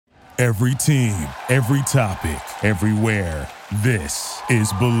Every team, every topic, everywhere. This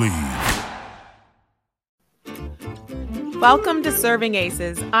is Believe. Welcome to Serving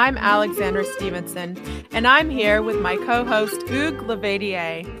Aces. I'm Alexandra Stevenson, and I'm here with my co-host Hugues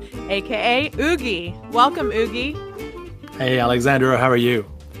Laverdiere, aka Ougi. Welcome, Ougi. Hey, Alexandra, how are you?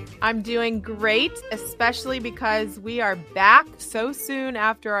 I'm doing great, especially because we are back so soon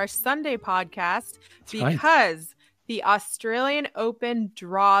after our Sunday podcast because the Australian Open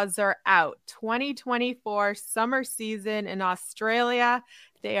draws are out. 2024 summer season in Australia.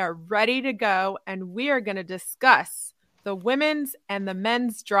 They are ready to go, and we are going to discuss the women's and the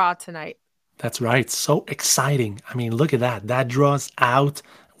men's draw tonight. That's right. So exciting. I mean, look at that. That draw's out.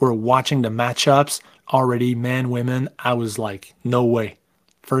 We're watching the matchups already, men, women. I was like, no way.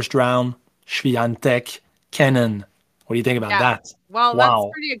 First round, Swiatek, Kenin. What do you think about that? Well,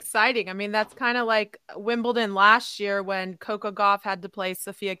 That's pretty exciting. I mean, that's kind of like Wimbledon last year when Coco Gauff had to play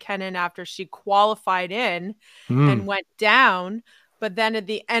Sofia Kenin after she qualified in and went down. But then at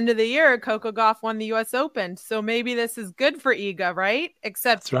the end of the year, Coco Gauff won the U.S. Open. So maybe this is good for Iga, right?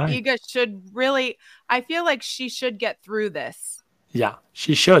 Except Iga should really, I feel like she should get through this. Yeah,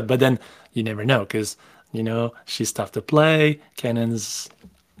 she should. But then you never know because, she's tough to play. Kenin's,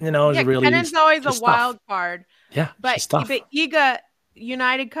 Kenin's always a wild card. Yeah, she's tough. But Iga,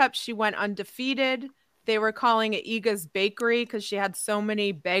 United Cup, she went undefeated. They were calling it Iga's Bakery because she had so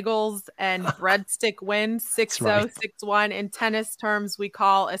many bagels and breadstick wins, 6-0, 6-1. In tennis terms, we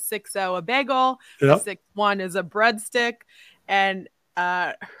call a 6-0 a bagel. Yep. A 6-1 is a breadstick. And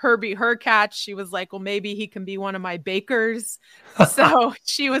Herbie Hurkacz, she was like, well, maybe he can be one of my bakers. So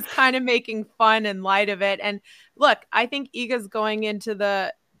she was kind of making fun and light of it. And look, I think Iga's going into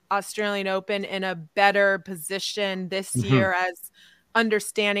the Australian Open in a better position this year as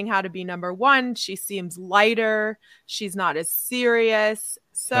understanding how to be number one. She seems lighter. She's not as serious.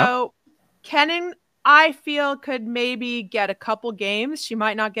 So Kenin, I feel, could maybe get a couple games. She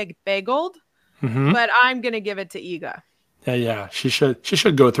might not get bageled, but I'm going to give it to Iga. Yeah, she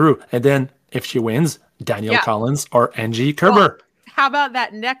should go through. And then if she wins, Danielle Collins or Angie Kerber. Well, how about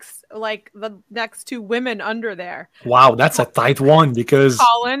that the next two women under there? Wow, that's a tight one because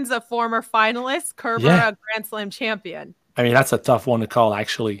Collins, a former finalist, Kerber, a Grand Slam champion. I mean, that's a tough one to call,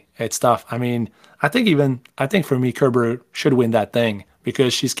 actually. It's tough. I mean, I think for me, Kerber should win that thing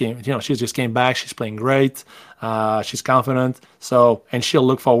because she just came back. She's playing great. She's confident. So, and she'll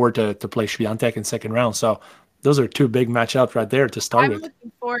look forward to play Swiatek in second round. So those are two big matchups right there to start with. I'm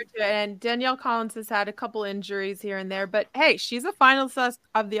looking forward to it. And Danielle Collins has had a couple injuries here and there. But, hey, she's a finalist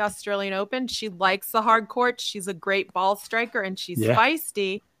of the Australian Open. She likes the hard court. She's a great ball striker, and she's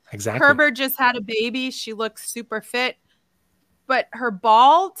feisty. Exactly. Kerber just had a baby. She looks super fit. But her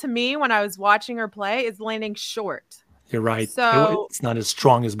ball, to me, when I was watching her play, is landing short. You're right. So it's not as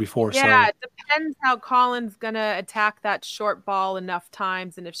strong as before. Yeah, so. It depends how Collins going to attack that short ball enough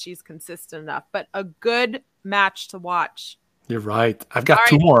times and if she's consistent enough. But a good match to watch. You're right. I've got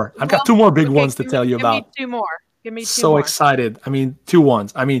two more. I've got two more big ones to tell you about. Give me two more. So excited. I mean, 2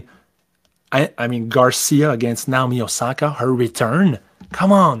 ones. I mean, Garcia against Naomi Osaka, her return.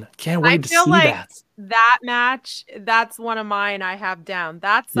 Come on. Can't wait to see that. That match, that's one of mine I have down.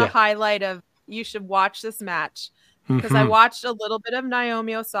 That's the highlight of you should watch this match. Because I watched a little bit of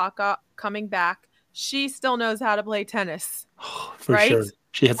Naomi Osaka coming back. She still knows how to play tennis. For sure.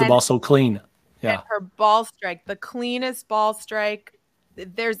 She hits the ball so clean. Yeah. And her ball strike, the cleanest ball strike.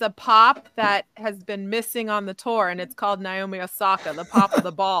 There's a pop that has been missing on the tour, and it's called Naomi Osaka, the pop of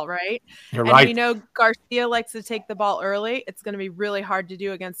the ball, right? You're right. We know Garcia likes to take the ball early. It's going to be really hard to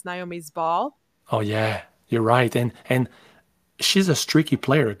do against Naomi's ball. Oh, yeah. You're right. And she's a streaky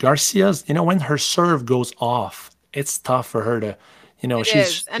player. Garcia's, when her serve goes off, it's tough for her to,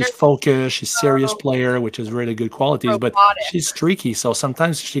 she's focused, she's serious player, which is really good qualities, but she's streaky. So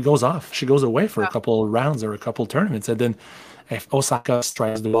sometimes she goes off. She goes away for a couple of rounds or a couple of tournaments. And then if Osaka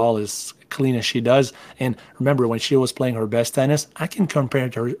strikes the ball as clean as she does, and remember when she was playing her best tennis, I can compare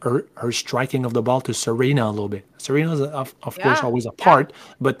her striking of the ball to Serena a little bit. Serena's, of course, always a part,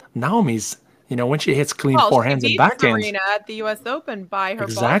 but Naomi's, when she hits clean forehands and backhands. Serena at the U.S. Open by her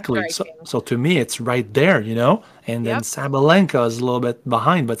exactly. ball striking. So to me, it's right there, And then Sabalenka is a little bit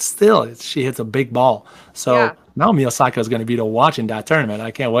behind, but still, she hits a big ball. So Naomi Osaka is going to be the watch in that tournament.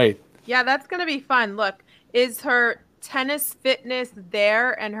 I can't wait. Yeah, that's going to be fun. Look, is her tennis fitness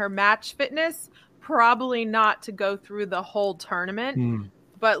there and her match fitness? Probably not to go through the whole tournament.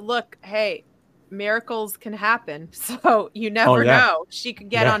 But look, hey, miracles can happen. So you never know. She could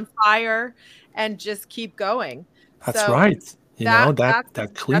get on fire and just keep going. That's right.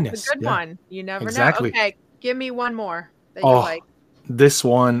 That cleanness. That's a good one. You never know. Okay, give me one more that you like. This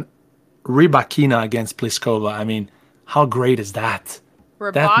one, Rybakina against Pliskova. I mean, how great is that?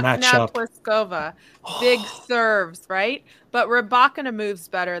 That Rybakina, matchup. Pliskova, big serves, right? But Rybakina moves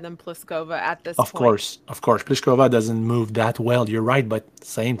better than Pliskova at this point. Of course. Pliskova doesn't move that well. You're right, but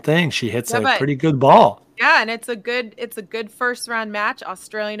same thing. She hits a But pretty good ball. yeah, and it's a good first round match.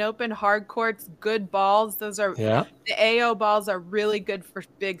 Australian Open, hard courts, good balls. Those are Yeah. the AO balls are really good for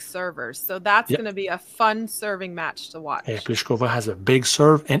big servers. So that's going to be a fun serving match to watch. Yeah, Pliskova has a big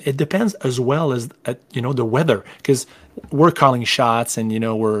serve, and it depends as well as the weather, because we're calling shots, and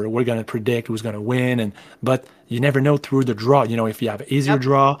we're gonna predict who's gonna win, but you never know through the draw. If you have an easier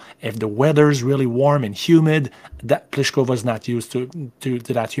draw, if the weather's really warm and humid, that Pliskova's not used to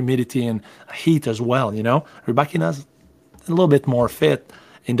that humidity and heat as well. Rybakina's a little bit more fit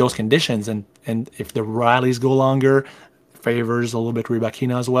in those conditions, and if the rallies go longer, favors a little bit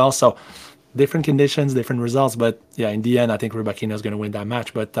Rybakina as well. So different conditions, different results, but yeah, in the end, I think Rybakina is going to win that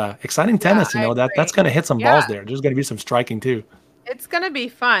match. But exciting tennis, that's going to hit some balls there. There's going to be some striking too. It's going to be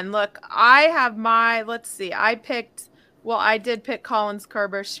fun. Look, I have let's see, I did pick Collins,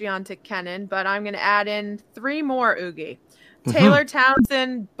 Kerber, Swiatek, Kenin, but I'm going to add in 3 more, Ougi. Taylor,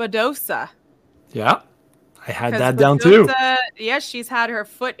 Townsend, Badosa. Yeah, I had that down too. Yes, she's had her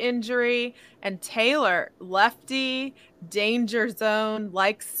foot injury, and Taylor, lefty, danger zone,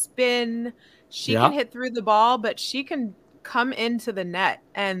 like spin. She can hit through the ball, but she can come into the net.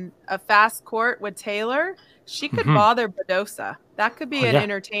 And a fast court with Taylor, she could bother Badosa. That could be an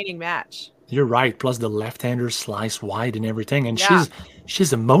entertaining match. You're right. Plus the left-hander slice wide and everything, and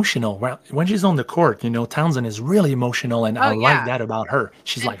she's emotional. When she's on the court, Townsend is really emotional, and I like that about her.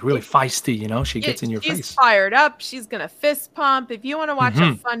 She's like really feisty. She gets in your face. She's fired up. She's gonna fist pump. If you want to watch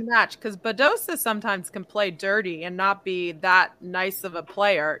a fun match, because Badosa sometimes can play dirty and not be that nice of a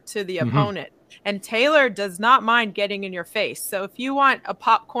player to the opponent. And Taylor does not mind getting in your face. So if you want a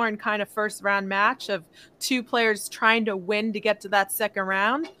popcorn kind of first round match of 2 players trying to win to get to that second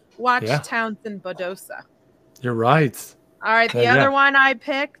round, watch Townsend Badosa. You're right. All right. The other one I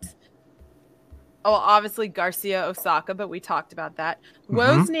picked, obviously Garcia Osaka, but we talked about that.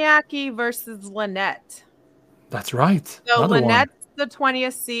 Wozniacki versus Lynette. That's right. So Lynette's the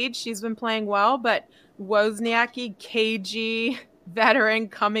 20th seed. She's been playing well, but Wozniacki, KG, veteran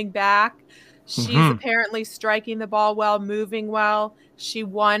coming back. She's apparently striking the ball well, moving well. She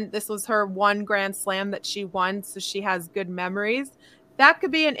won. This was her 1 Grand Slam that she won, so she has good memories. That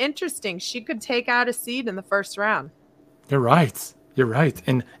could be an interesting. She could take out a seed in the first round. You're right.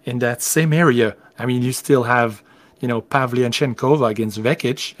 And in that same area, I mean, you still have, Pavlyuchenkova against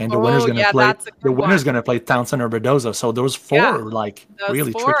Vekic, and the winner's going to play. The winner's going to play Townsend or Badosa. So those 4 are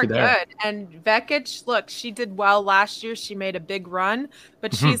really tricky there. Good. And Vekic, look, she did well last year. She made a big run,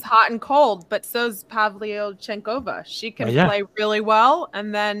 but she's hot and cold. But so's Pavlyuchenkova. She can play really well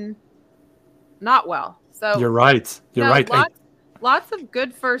and then not well. So you're right. You're right. Lots of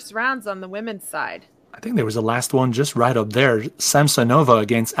good first rounds on the women's side. I think there was the last one just right up there. Samsonova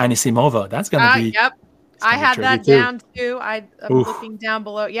against Anisimova. That's going to be. Yep. I had that down too. I'm looking down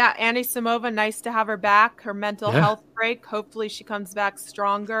below. Yeah, Anisimova, nice to have her back. Her mental health break. Hopefully she comes back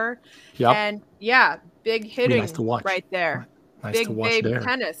stronger. Yep. And big hitting right there. Nice big to watch babe there.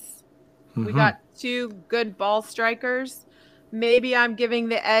 Tennis. We got 2 good ball strikers. Maybe I'm giving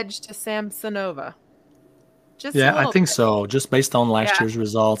the edge to Samsonova. I think so. Just based on last year's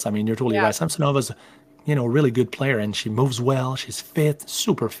results. I mean, you're totally right. Samsonova's really good player, and she moves well. She's fit,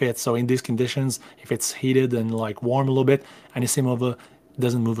 super fit. So in these conditions, if it's heated and warm a little bit, Anisimova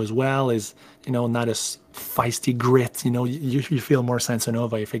doesn't move as well, is not as feisty grit. You feel more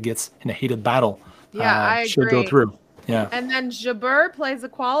Samsonova if it gets in a heated battle. I agree. She'll go through. Yeah. And then Jabeur plays a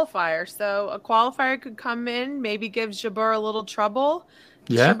qualifier. So a qualifier could come in, maybe give Jabeur a little trouble.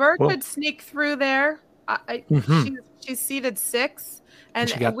 Yeah. Jabeur could sneak through there. She's seeded 6. And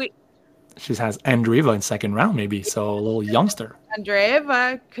she has Andreeva in second round, maybe, so a little youngster.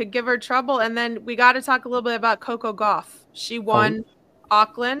 Andreeva could give her trouble. And then we got to talk a little bit about Coco Gauff. She won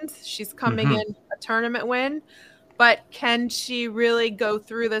Auckland. She's coming in a tournament win. But can she really go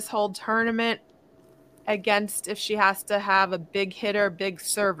through this whole tournament against if she has to have a big hitter, big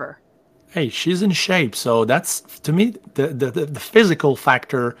server? Hey, she's in shape. So that's, to me, the physical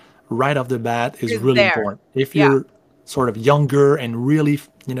factor right off the bat is really important. If you're sort of younger and really,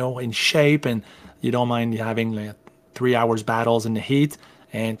 in shape, and you don't mind having 3 hours battles in the heat,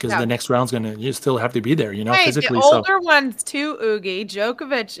 and because the next round's you still have to be there, physically. The older ones too, Ougi.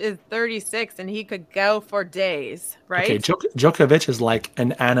 Djokovic is 36, and he could go for days, right? Okay, Djokovic is like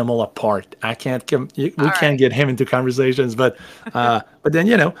an animal apart. We can't get him into conversations, but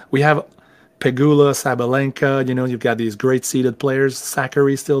then we have Pegula, Sabalenka, you've got these great seeded players.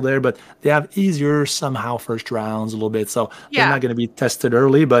 Sakari still there, but they have easier somehow first rounds a little bit. So they're not going to be tested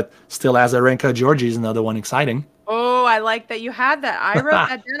early, but still Azarenka, Georgie is another one exciting. Oh, I like that you had that. I wrote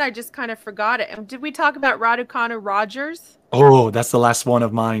that down. I just kind of forgot it. And did we talk about Raducanu Rogers? Oh, that's the last one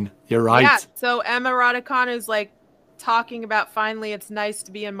of mine. You're right. Yeah. So Emma Raducanu is like talking about finally it's nice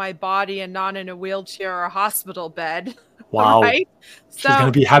to be in my body and not in a wheelchair or a hospital bed. Wow. Right? She's going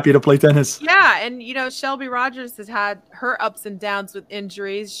to be happy to play tennis. Yeah. And, Shelby Rogers has had her ups and downs with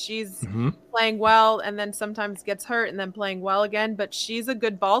injuries. She's playing well and then sometimes gets hurt and then playing well again. But she's a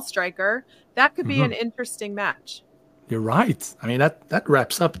good ball striker. That could be an interesting match. You're right. I mean, that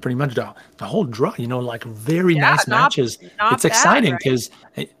wraps up pretty much the whole draw, like very nice matches. It's exciting because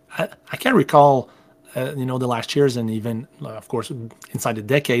I can't recall, the last years and even, of course, inside the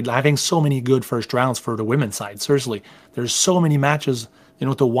decade, having so many good first rounds for the women's side. Seriously, there's so many matches,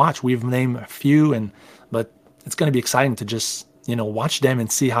 to watch. We've named a few, but it's going to be exciting to just, watch them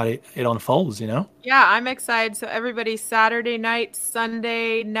and see how it unfolds, Yeah, I'm excited. So everybody, Saturday night,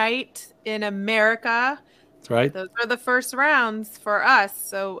 Sunday night in America. That's right. Those are the first rounds for us.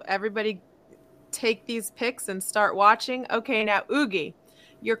 So everybody take these picks and start watching. Okay, now, Ougi,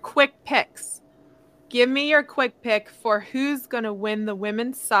 your quick picks. Give me your quick pick for who's going to win the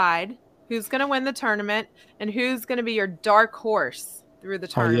women's side, who's going to win the tournament, and who's going to be your dark horse through the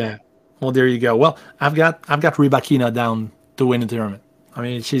tournament. Oh, yeah. Well, there you go. Well, I've got Rybakina down to win the tournament. I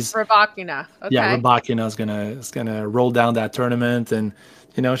mean, she's Rybakina. Okay. Yeah, Rybakina is gonna roll down that tournament, and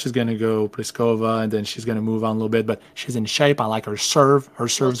she's gonna go Pliskova, and then she's gonna move on a little bit. But she's in shape. I like her serve. Her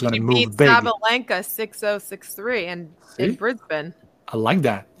serve's gonna move big. Sabalenka 6-0, 6-3 in Brisbane. I like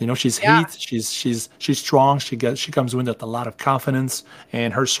that. She's heat. She's strong. She comes in with a lot of confidence,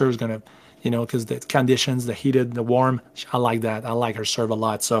 and her serve's gonna, because the conditions, the heated, the warm. I like that. I like her serve a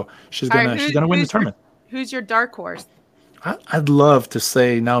lot. So she's gonna win the tournament. Who's your dark horse? I'd love to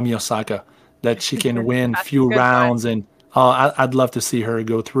say Naomi Osaka, that she can win few rounds, and I'd love to see her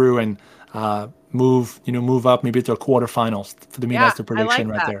go through and move up maybe to a quarterfinals. To me, that's the prediction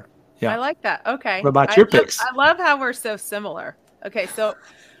right there. Yeah, I like that. Okay. What about your picks? I love how we're so similar. Okay, so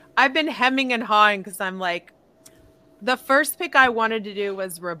I've been hemming and hawing because I'm like, the first pick I wanted to do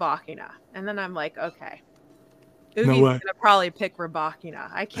was Rybakina, and then I'm like, okay. Ougi's going to probably pick Rybakina.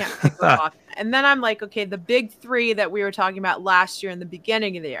 I can't pick Rybakina. And then I'm like, okay, the big three that we were talking about last year in the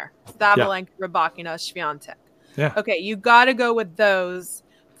beginning of the year, Sabalenka, Rybakina, Swiatek. Yeah. Okay, you got to go with those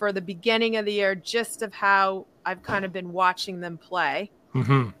for the beginning of the year, just of how I've kind of been watching them play.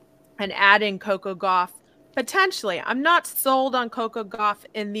 And adding Coco Gauff. Potentially. I'm not sold on Coco Gauff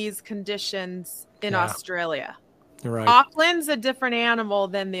in these conditions in Australia. You're right. Auckland's a different animal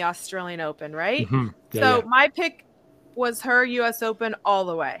than the Australian Open, right? My pick was her U.S. Open all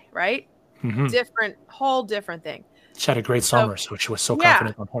the way, right? Whole different thing. She had a great summer, so she was so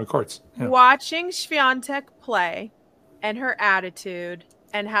confident on hard courts. Yeah. Watching Swiatek play and her attitude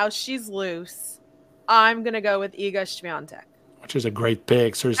and how she's loose, I'm going to go with Iga Swiatek. Which is a great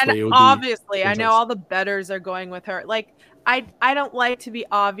pick. Seriously, and obviously, I know all the bettors are going with her. Like, I don't like to be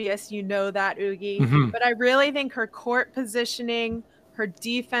obvious, that, Ougi, but I really think her court positioning, her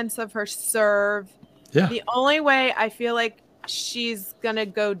defense of her serve, the only way I feel like she's going to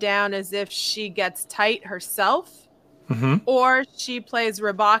go down is if she gets tight herself or she plays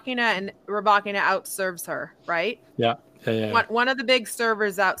Rybakina and Rybakina outserves her, right? Yeah. One of the big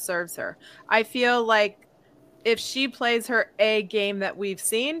servers outserves her. I feel like if she plays her A game that we've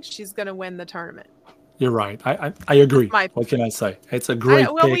seen, she's going to win the tournament. You're right. I agree. What can I say? It's a great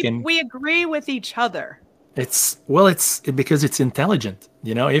pick. We agree with each other. It's because it's intelligent.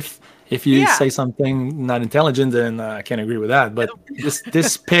 If you say something not intelligent, then I can't agree with that. But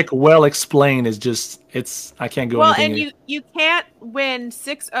this pick, well explained, is just I can't go. Well, and you can't win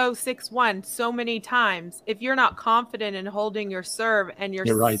 6-0, 6-1 so many times if you're not confident in holding your serve and your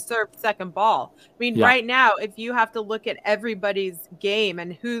serve second ball. I mean, right now, if you have to look at everybody's game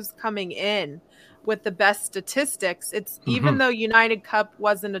and who's coming in with the best statistics, it's even though United Cup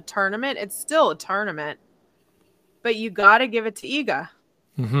wasn't a tournament, it's still a tournament. But you got to give it to Iga.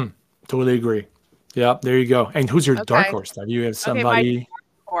 Totally agree. Yeah, there you go. And who's your dark horse? Do you have somebody? My dark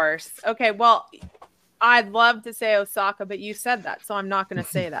horse. Okay, well, I'd love to say Osaka, but you said that, so I'm not going to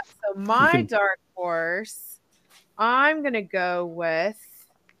say that. So my dark horse, I'm going to go with,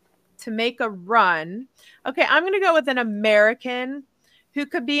 to make a run. Okay, I'm going to go with an American who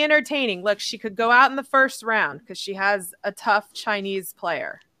could be entertaining. Look, she could go out in the first round because she has a tough Chinese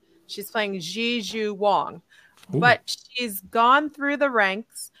player. She's playing Zhizhu Wang. Ooh. But she's gone through the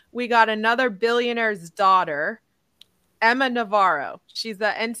ranks. We got another billionaire's daughter. Emma Navarro. She's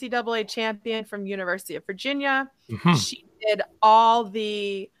the NCAA champion from University of Virginia. She did all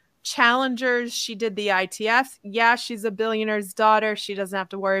the challengers. She did the ITFs. Yeah, she's a billionaire's daughter. She doesn't have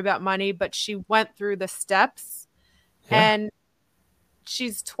to worry about money, but she went through the steps. And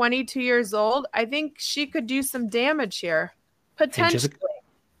she's 22 years old. I think she could do some damage here, potentially.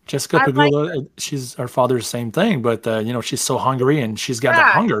 Jessica Pegula, she's her father's same thing, but she's so hungry and she's got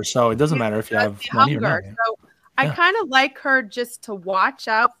that hunger. So it doesn't matter if you have money or not. So I kind of like her just to watch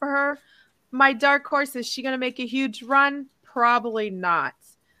out for her. My dark horse, is she going to make a huge run? Probably not.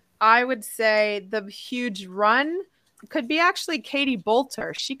 I would say the huge run could be actually Katie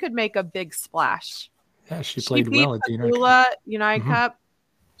Bolter. She could make a big splash. Yeah, she played well at the United Cup.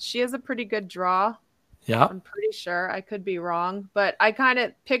 She has a pretty good draw. Yeah. I'm pretty sure. I could be wrong, but I kind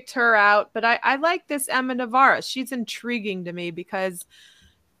of picked her out. But I like this Emma Navarro. She's intriguing to me because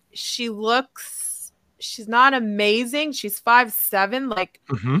she's not amazing. She's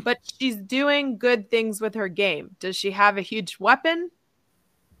 5'7", but she's doing good things with her game. Does she have a huge weapon?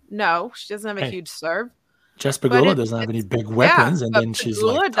 No, she doesn't have a huge serve. Jess Pegula doesn't have any big weapons, and then she's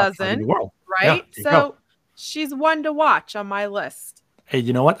like top five in the world. Right? So she's one to watch on my list. Hey,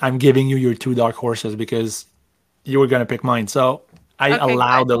 you know what? I'm giving you your 2 dark horses because you were going to pick mine. So I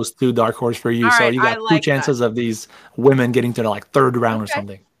allow those 2 dark horses for you. All so right, you got 2 chances of these women getting to the 3rd round or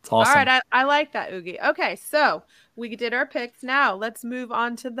something. It's awesome. All right, I like that, Ougi. Okay, so we did our picks. Now let's move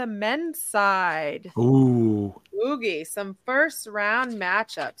on to the men's side. Ooh. Ougi, some first round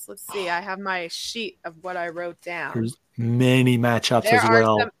matchups. Let's see. I have my sheet of what I wrote down. There's many matchups as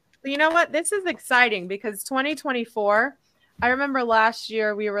well. You know what? This is exciting because 2024, I remember last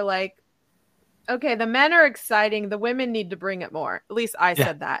year we were like, okay, the men are exciting. The women need to bring it more. At least I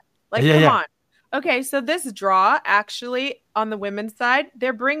said that. Come on. Okay, so this draw actually on the women's side,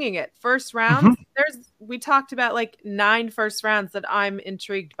 they're bringing it. First round, we talked about 9 first rounds that I'm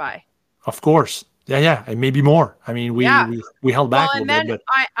intrigued by. Of course. Yeah, and maybe more. I mean, we held back a little bit.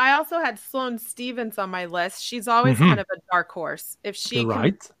 But I also had Sloane Stephens on my list. She's always kind of a dark horse. If she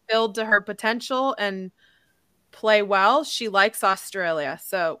can build to her potential and play well, she likes Australia.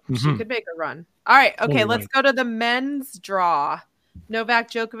 So she could make a run. All right. Okay, let's go to the men's draw. Novak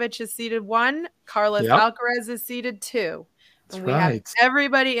Djokovic is seeded 1. Carlos Alcaraz is seeded 2. And we have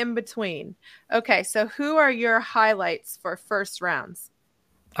everybody in between. Okay, so who are your highlights for first rounds?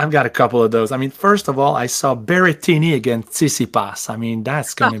 I've got a couple of those. I mean, first of all, I saw Berrettini against Tsitsipas. I mean,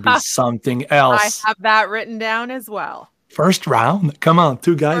 that's going to be something else. I have that written down as well. First round? Come on,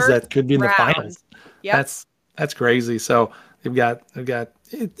 2 guys that could be in the finals. Yep. That's crazy. So we've got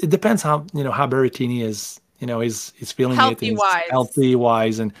it depends how Berrettini is, he's feeling healthy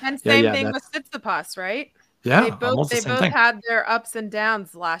wise and same thing with Tsitsipas, right? Yeah, they both had their ups and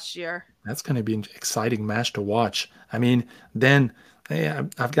downs last year. That's going to be an exciting match to watch. I mean, then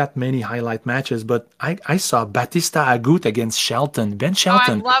I've got many highlight matches, but I saw Batista Agut against Shelton. Ben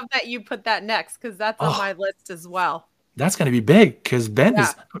Shelton. I love that you put that next because that's on my list as well. That's going to be big because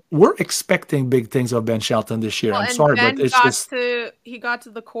we're expecting big things of Ben Shelton this year. I'm sorry, but he got to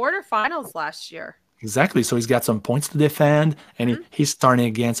the quarterfinals last year. Exactly. So he's got some points to defend, and he's starting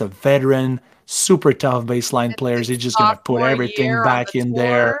against a veteran, super tough baseline players. He's just going to put everything back in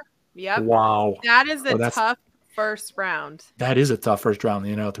there. Yep. Wow. That is a tough first round. That is a tough first round.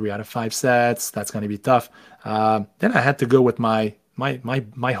 3 out of 5 sets. That's going to be tough. Then I had to go with my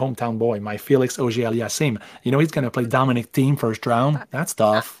hometown boy, my Felix Auger-Aliassime. He's going to play Dominic Thiem first round. That's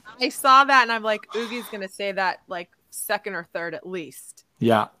tough. I saw that, and I'm like, Ougi's going to say that second or third at least.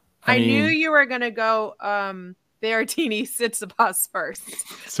 Yeah. I knew you were going to go Berrettini Tsitsipas first.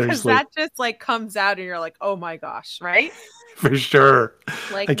 Because that just comes out, and you're like, oh my gosh, right? For sure.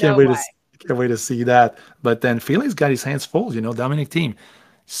 I can't wait to see that. But then Felix got his hands full. Dominic Thiem,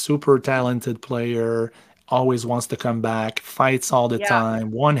 super talented player. Always wants to come back, fights all the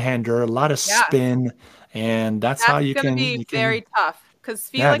time, one-hander, a lot of spin, and that's how you can. That's going to be very tough because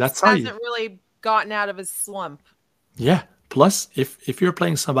Felix hasn't really gotten out of his slump. Yeah. Plus, if you're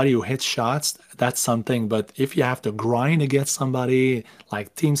playing somebody who hits shots, that's something. But if you have to grind against somebody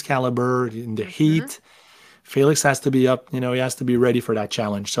like Thiem's caliber in the heat, Felix has to be up. He has to be ready for that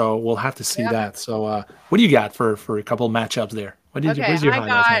challenge. So we'll have to see that. So what do you got for a couple of matchups there? What's your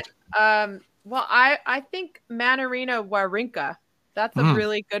highlights? Well, I think Mannarino Wawrinka. That's a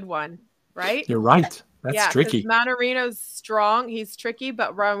really good one, right? You're right. That's tricky. Mannarino's strong. He's tricky,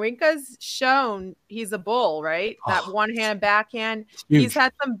 but Wawrinka's shown he's a bull, right? That one-hand backhand. He's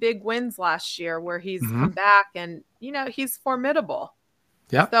had some big wins last year where he's come back and, he's formidable.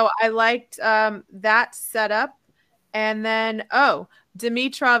 Yeah. So I liked that setup. And then,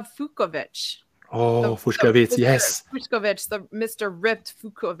 Dimitrov Fukovic. Oh, So Fushkovitz, Mr. yes. Fuchsovich, the Mr. Ripped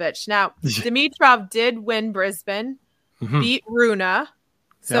Fuchsovich. Now, Dimitrov did win Brisbane, beat Runa,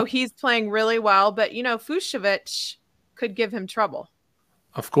 so he's playing really well. But Fuchsovich could give him trouble.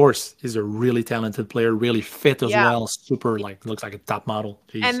 Of course, he's a really talented player, really fit as Yeah. well. Super, looks like a top model.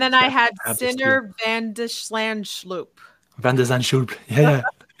 Jeez, And then I had Sinner van de Schlandsloop. Van de Zandschulp. Yeah.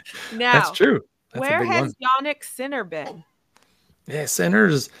 Now, that's true. That's where a big has one. Yannick Sinner been? Yeah,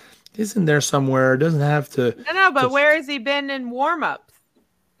 Sinner's he's in there somewhere. Doesn't have to. No, but where has he been in warm-ups?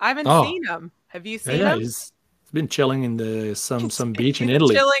 I haven't seen him. Have you seen him? He's been chilling in the some beach in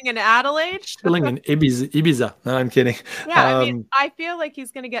Italy. Chilling in Adelaide? Chilling in Ibiza. No, I'm kidding. Yeah, I mean, I feel like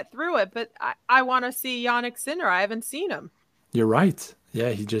he's going to get through it, but I want to see Yannick Sinner. I haven't seen him. You're right.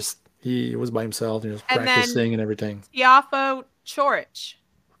 Yeah, he was by himself. He was practicing and everything. Tiafo Chorich.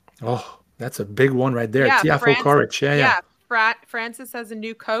 Oh, that's a big one right there. Yeah, Tiafo Chorich. Yeah. Francis has a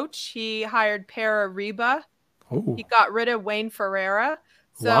new coach. He hired Pera Reba. Oh. He got rid of Wayne Ferreira.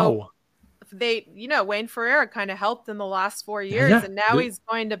 So wow. Wayne Ferreira kind of helped in the last 4 years, and now he's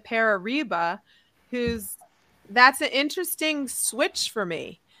going to Pera Reba, that's an interesting switch for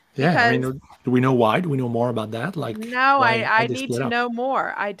me. Yeah, I mean, do we know why? Do we know more about that? No, I need to know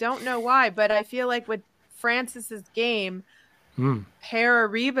more. I don't know why, but I feel like with Francis's game, Pera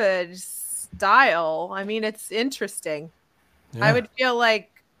Reba's style, I mean, it's interesting. Yeah. I would feel like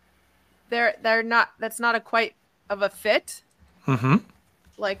they're not. That's not a quite of a fit. Mm-hmm.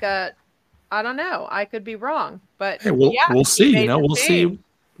 I don't know. I could be wrong, but hey, we'll see.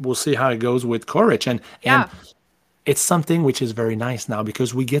 We'll see how it goes with Chorich, and it's something which is very nice now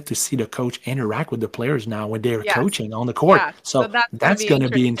because we get to see the coach interact with the players now when they're coaching on the court. Yeah. So that's going to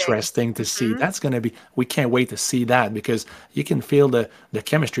be interesting to see. That's going to be. We can't wait to see that because you can feel the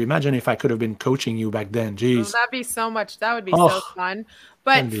chemistry. Imagine if I could have been coaching you back then. Jeez, that'd be so much. That would be so fun.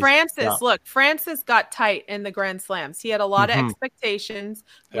 But Francis got tight in the Grand Slams. He had a lot of expectations.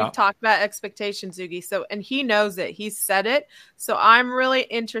 We've talked about expectations, Ougi. And he knows it. He said it. So I'm really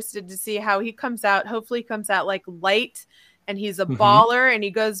interested to see how he comes out. Hopefully he comes out light and he's a baller and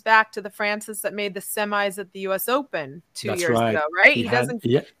he goes back to the Francis that made the semis at the US Open 2 years ago, right?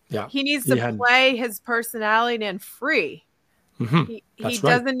 He needs to play his personality and free. He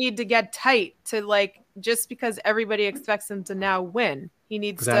doesn't need to get tight to just because everybody expects him to now win. He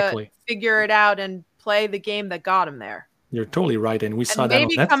needs to figure it out and play the game that got him there. You're totally right. And we saw that on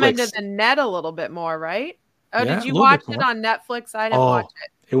Netflix. Maybe come into the net a little bit more, right? Oh, did you watch it on Netflix? I didn't watch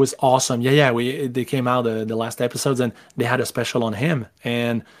it. It was awesome. Yeah. They came out the last episodes and they had a special on him.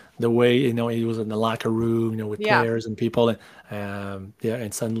 And the way, he was in the locker room, with players and people. And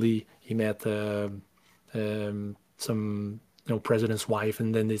and suddenly he met some president's wife,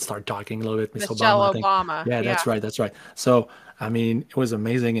 and then they start talking a little bit. Michelle Obama. Yeah, that's right. So, I mean, it was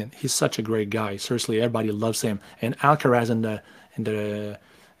amazing, and he's such a great guy. Seriously, everybody loves him. And Alcaraz in the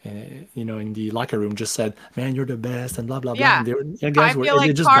locker room just said, "Man, you're the best," and blah blah blah. Yeah,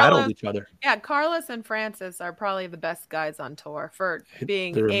 they just battled each other. Yeah, Carlos and Francis are probably the best guys on tour for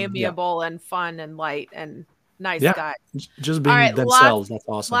being amiable and fun and light and nice guys. Just being themselves. That's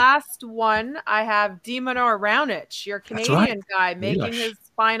awesome. Last one, I have Demonor Raonic, your Canadian guy, making his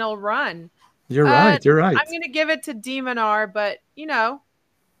final run. You're right. I'm going to give it to Demonor, but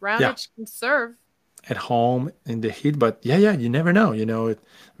Raonic can serve at home in the heat. But you never know.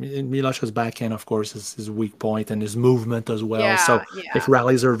 Miloš's backhand, of course, is his weak point, and his movement as well. If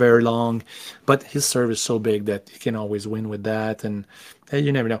rallies are very long, but his serve is so big that he can always win with that. And hey,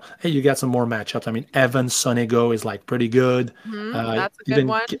 you never know. Hey, you got some more matchups. I mean, Evan Sonego is pretty good. That's a good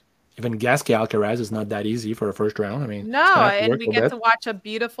one. Even Gasquet Alcaraz is not that easy for a first round. I mean, and we get to watch a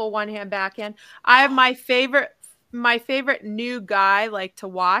beautiful one-hand backhand. I have my favorite new guy to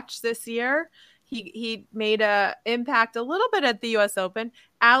watch this year. He made a impact a little bit at the U.S. Open.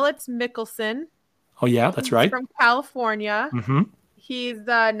 Alex Mickelson. Oh yeah, that's right. From California. Mm-hmm. He's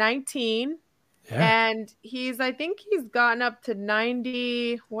 19. Yeah. And I think he's gotten up to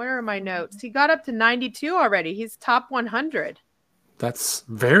 90. Where are my notes? He got up to 92 already. He's top 100. That's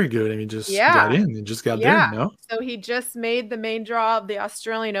very good. I mean, got in. He just got there, So he just made the main draw of the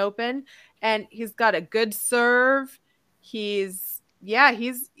Australian Open, and he's got a good serve. He's going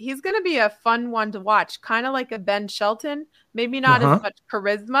to be a fun one to watch, kind of like a Ben Shelton. Maybe not as much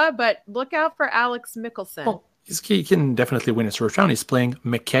charisma, but look out for Alex Mickelson. Well, he can definitely win his first round. He's playing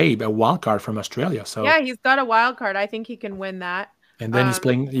McCabe, a wild card from Australia. So he's got a wild card. I think he can win that. And then he's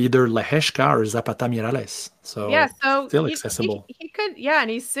playing either Leheshka or Zapata Miralles. So still accessible. He could, and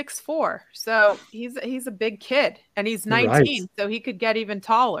he's 6'4". So he's a big kid, and he's 19, so he could get even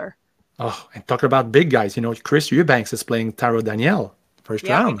taller. Oh, and talk about big guys. Chris Eubanks is playing Taro Daniel. First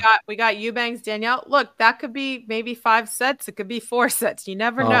Yeah, round. we got Eubanks, Danielle. Look, that could be maybe 5 sets. It could be 4 sets. You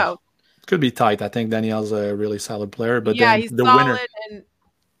never know. It could be tight. I think Danielle's a really solid player, but Yeah, then he's solid, and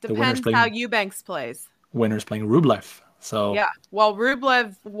the winner's depends how playing Eubanks plays. Rublev. So yeah, well,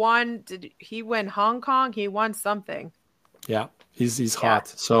 Rublev won. Did he win Hong Kong? He won something. yeah, he's hot.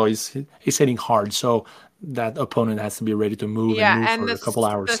 So he's hitting hard. So that opponent has to be ready to move and for a couple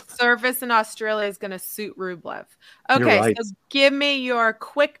hours. The service in Australia is going to suit Rublev. You're Okay, right. so give me your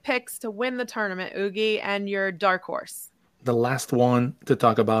quick picks to win the tournament, Ougi, and your dark horse. The last one to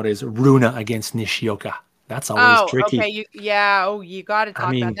talk about is Runa against Nishioka. That's always tricky. Okay. You got to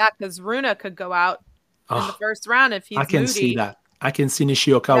talk about that because Runa could go out in the first round if he's I can moody. see that. I can see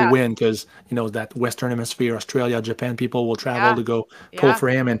Nishioka win because, that Western Hemisphere, Australia, Japan people will travel to go pull for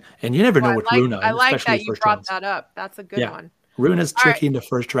him. And you never know with Runa. I like especially that you brought that up. That's a good one. Runa's tricky in the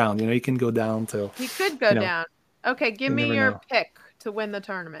first round. He can go down to. He could go down. Okay, give me your pick to win the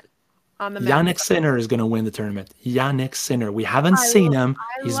tournament. On the Jannik Sinner is going to win the tournament. Jannik Sinner. We haven't seen him.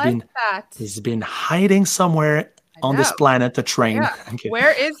 He's been hiding somewhere on this planet to train. Yeah.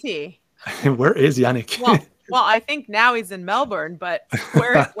 Where is he? Where is Jannik? Well, I think now he's in Melbourne, but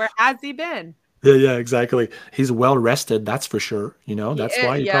where has he been? Yeah, exactly. He's well rested, that's for sure. That's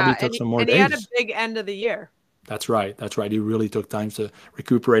why he probably took some more days. He had a big end of the year. That's right. He really took time to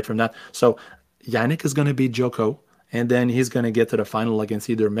recuperate from that. So Jannik is going to beat Djoko, and then he's going to get to the final against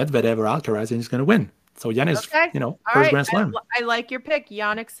either Medvedev or Alcaraz, and he's going to win. So Jannik's, first Grand Slam. I like your pick,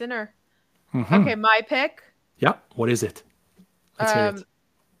 Jannik Sinner. Okay, my pick. Yeah, what is it? Let's hear it.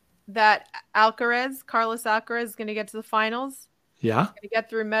 That Carlos Alcaraz is going to get to the finals. Yeah. He's going to get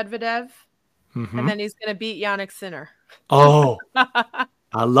through Medvedev, and then he's going to beat Jannik Sinner. Oh,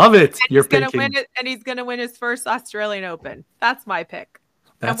 I love it. You're picking. And he's going to win his first Australian Open. That's my pick.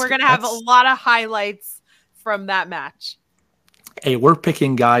 And we're going to have a lot of highlights from that match. Hey, we're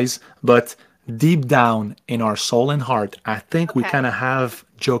picking guys, but deep down in our soul and heart, I think we kind of have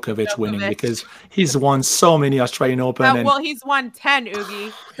Djokovic winning because he's won so many Australian Open. He's won 10,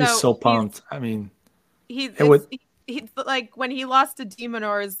 Ougi. He's so pumped. I mean, he's like when he lost to De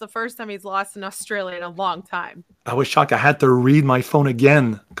Minaur is the first time he's lost in Australia in a long time. I was shocked. I had to read my phone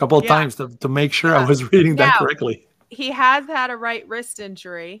again a couple of times to make sure I was reading that correctly. He has had a right wrist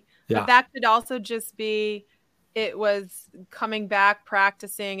injury, but that could also just be it was coming back,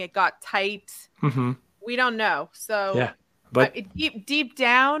 practicing. It got tight. We don't know. So but deep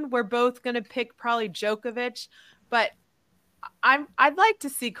down, we're both going to pick probably Djokovic. But I'd like to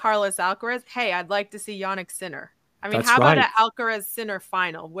see Carlos Alcaraz. Hey, I'd like to see Jannik Sinner. I mean, how about an Alcaraz Sinner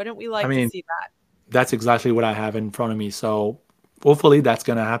final? Wouldn't we like to see that? That's exactly what I have in front of me. So hopefully that's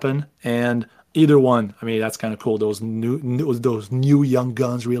going to happen. And either one, that's kind of cool. Those new young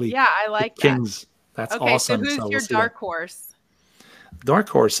guns, really. Yeah, I like that. Kings. That's awesome. So who's your dark horse? Dark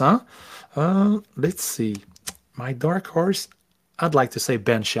horse, huh? Let's see. My dark horse, I'd like to say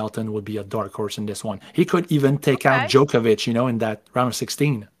Ben Shelton would be a dark horse in this one. He could even take out Djokovic, in that round of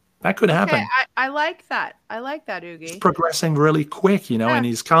 16. That could happen. I like that. I like that, Ougi. He's progressing really quick, and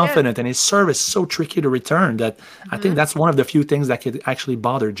he's confident, and his service is so tricky to return that I think that's one of the few things that could actually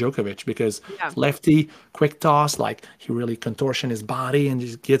bother Djokovic because lefty, quick toss, like he really contortion his body and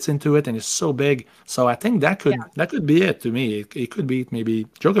just gets into it, and it's so big. So I think that could be it to me. It could be maybe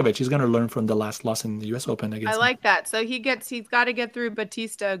Djokovic. He's going to learn from the last loss in the U.S. Open against. I like that. So he's got to get through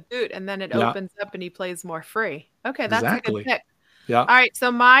Batista Agut, and then it opens up and he plays more free. Okay, that's a good pick. Yeah. All right.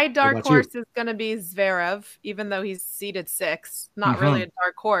 So my dark horse is going to be Zverev, even though he's seeded 6. Not really a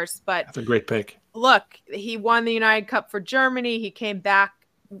dark horse, but that's a great pick. Look, he won the United Cup for Germany. He came back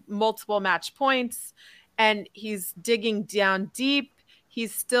multiple match points, and he's digging down deep.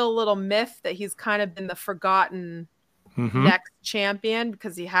 He's still a little myth that he's kind of been the forgotten next champion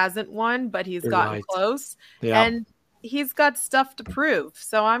because he hasn't won, but he's gotten close. Yeah. And he's got stuff to prove.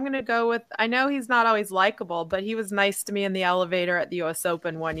 So I'm going to go with, I know he's not always likable, but he was nice to me in the elevator at the US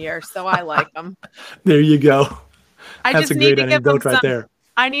Open one year. So I like him. There you go. That's a great anecdote right there.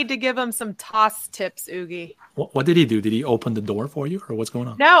 I need to give him some toss tips, Ougi. What did he do? Did he open the door for you or what's going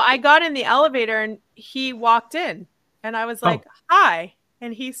on? No, I got in the elevator and he walked in and I was like, hi.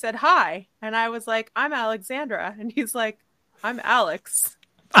 And he said, hi. And I was like, I'm Alexandra. And he's like, I'm Alex.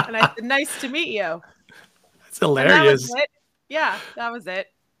 And I said, nice to meet you. It's hilarious. That was it. Yeah, that was it.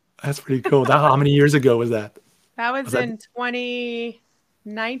 That's pretty cool. How many years ago was that? That was in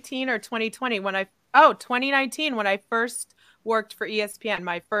 2019 or 2020 2019 when I first worked for ESPN,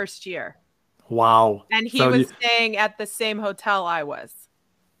 my first year. Wow. And he was staying at the same hotel I was.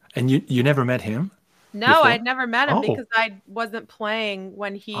 And you never met him? No, I'd never met him because I wasn't playing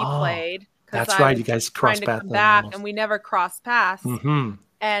when he played That's right. You guys cross paths back, and we never crossed paths. Mm-hmm.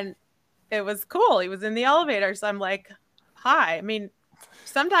 And it was cool. He was in the elevator, so I'm like, "Hi." I mean,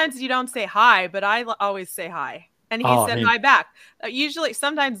 sometimes you don't say hi, but I always say hi. And he said hi back. Usually,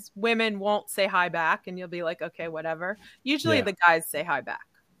 sometimes women won't say hi back, and you'll be like, "Okay, whatever." Usually, the guys say hi back.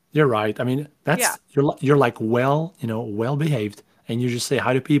 You're right. I mean, you're like well behaved, and you just say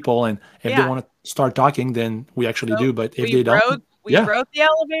hi to people, and if they want to start talking, then we actually do. But if they don't, we rode the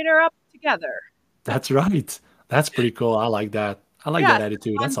elevator up together. That's right. That's pretty cool. I like that. I like that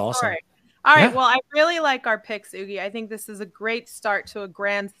attitude. That's awesome. Story. All right. Well, I really like our picks, Ougi. I think this is a great start to a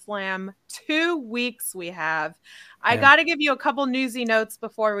Grand Slam. 2 weeks we have. I got to give you a couple newsy notes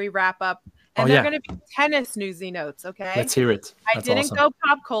before we wrap up. And they're going to be tennis newsy notes, okay? Let's hear it. I didn't go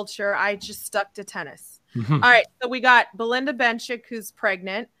pop culture. I just stuck to tennis. All right. So we got Belinda Bencic, who's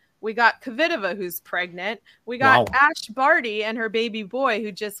pregnant. We got Kvitova, who's pregnant. We got Ash Barty and her baby boy,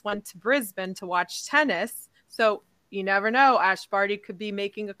 who just went to Brisbane to watch tennis. So you never know. Ash Barty could be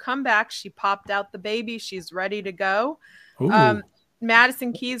making a comeback. She popped out the baby. She's ready to go.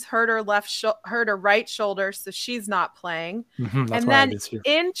 Madison Keys hurt her right shoulder, so she's not playing. And then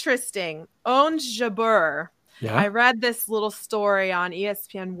interesting, Ons Jabeur. I read this little story on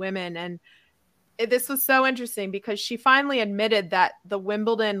ESPN Women, and this was so interesting because she finally admitted that the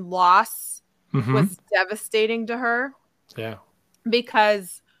Wimbledon loss was devastating to her. Yeah.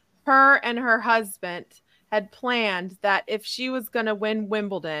 Because her and her husband had planned that if she was going to win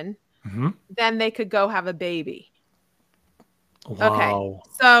Wimbledon, then they could go have a baby. Wow. Okay.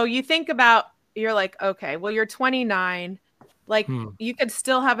 So you think about, you're like, okay, well, you're 29. Like you could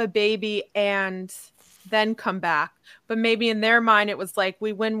still have a baby and then come back. But maybe in their mind, it was like,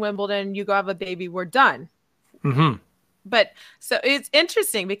 we win Wimbledon, you go have a baby, we're done. But so it's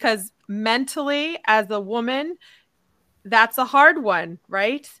interesting because mentally as a woman, that's a hard one,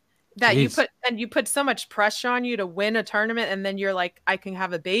 right? That you put so much pressure on you to win a tournament. And then you're like, I can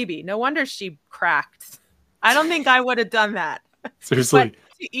have a baby. No wonder she cracked. I don't think I would have done that. Seriously. But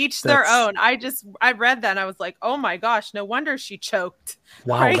to each their own. I read that and I was like, oh my gosh, no wonder she choked.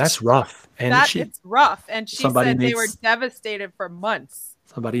 Wow, right? That's rough. And it's rough. And she said they were devastated for months.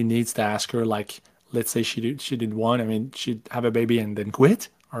 Somebody needs to ask her, like, let's say she did one. I mean, she'd have a baby and then quit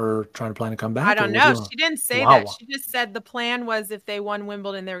or trying to plan to come back. I don't know. She didn't say that. She just said the plan was if they won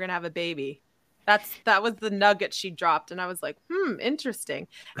Wimbledon, they were going to have a baby. That was the nugget she dropped. And I was like, interesting.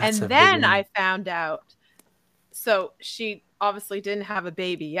 And then I found out. So she obviously didn't have a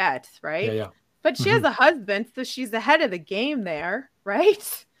baby yet, right? Yeah. But she has a husband, so she's ahead of the game there,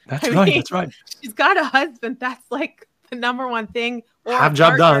 right? That's right. That's right. She's got a husband. That's like the number one thing. Half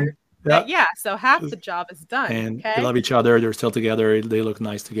job done. Yeah. So half the job is done. And they love each other. They're still together. They look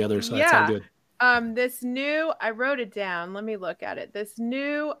nice together. So that's all good. This new, I wrote it down. Let me look at it. This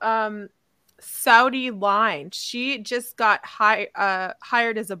new Saudi line. She just got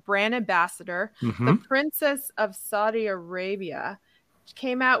hired as a brand ambassador. The Princess of Saudi Arabia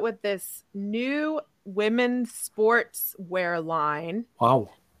came out with this new women's sports wear line. Wow.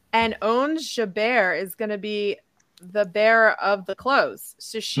 And Ons Jabeur is going to be the bearer of the clothes.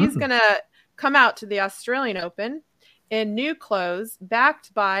 So she's going to come out to the Australian Open in new clothes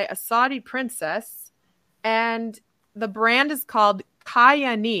backed by a Saudi princess. And the brand is called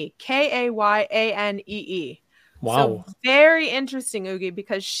Kayane, Kayane. Wow. So very interesting, Ougi,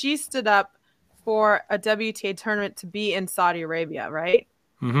 because she stood up for a WTA tournament to be in Saudi Arabia, right?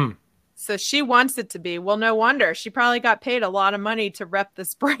 So she wants it to be. Well, no wonder. She probably got paid a lot of money to rep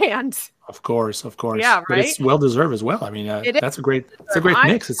this brand. Of course. Yeah, right? But it's well-deserved as well. I mean, that's a great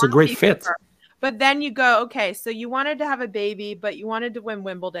mix. It's a great fit. But then you go, okay, so you wanted to have a baby, but you wanted to win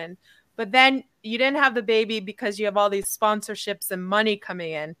Wimbledon. But then you didn't have the baby because you have all these sponsorships and money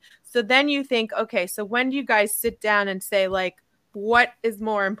coming in. So then you think, okay, so when do you guys sit down and say, like, what is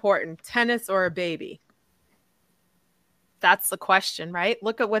more important, tennis or a baby? That's the question, right?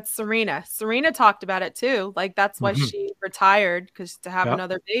 Look at what Serena talked about it too. Like, that's why she retired, because to have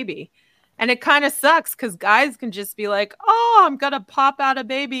another baby. And it kind of sucks because guys can just be like, oh, I'm going to pop out a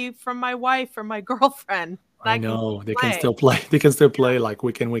baby from my wife or my girlfriend. I know they can still play. They can still play like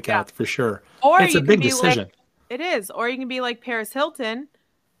week in, week out for sure. Or it's a big decision. It is. Or you can be like Paris Hilton,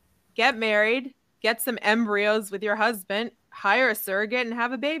 get married, get some embryos with your husband, hire a surrogate, and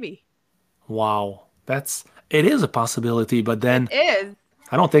have a baby. Wow, it is a possibility, but then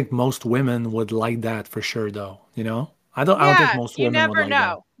I don't think most women would like that for sure, though. You know, I don't think most women would like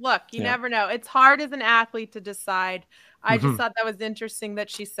that. Look, you never know. It's hard as an athlete to decide. I just thought that was interesting that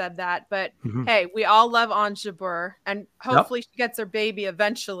she said that. But hey, we all love Ons Jabeur, and hopefully she gets her baby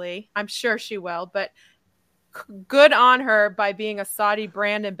eventually. I'm sure she will. But good on her by being a Saudi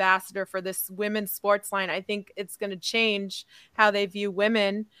brand ambassador for this women's sports line. I think it's going to change how they view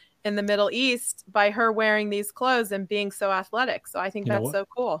women in the Middle East by her wearing these clothes and being so athletic. So I think that's so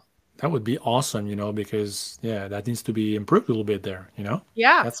cool. That would be awesome, because that needs to be improved a little bit there,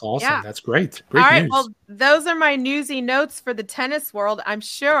 Yeah. That's awesome. Yeah. That's great. All right. News. Well, those are my newsy notes for the tennis world. I'm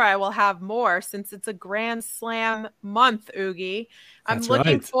sure I will have more since it's a Grand Slam month, Ougi. I'm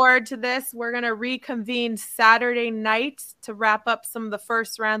looking forward to this. We're going to reconvene Saturday night to wrap up some of the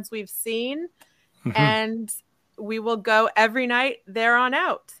first rounds we've seen. And we will go every night there on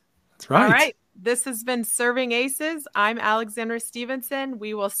out. That's right. All right. This has been Serving Aces. I'm Alexandra Stevenson.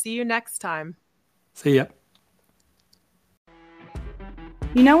 We will see you next time. See ya.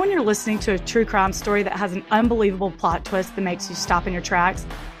 You know when you're listening to a true crime story that has an unbelievable plot twist that makes you stop in your tracks?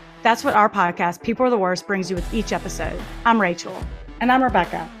 That's what our podcast, People Are the Worst, brings you with each episode. I'm Rachel. And I'm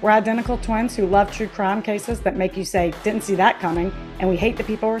Rebecca. We're identical twins who love true crime cases that make you say, didn't see that coming, and we hate the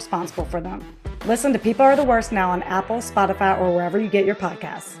people responsible for them. Listen to People Are the Worst now on Apple, Spotify, or wherever you get your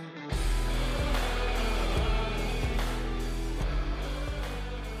podcasts.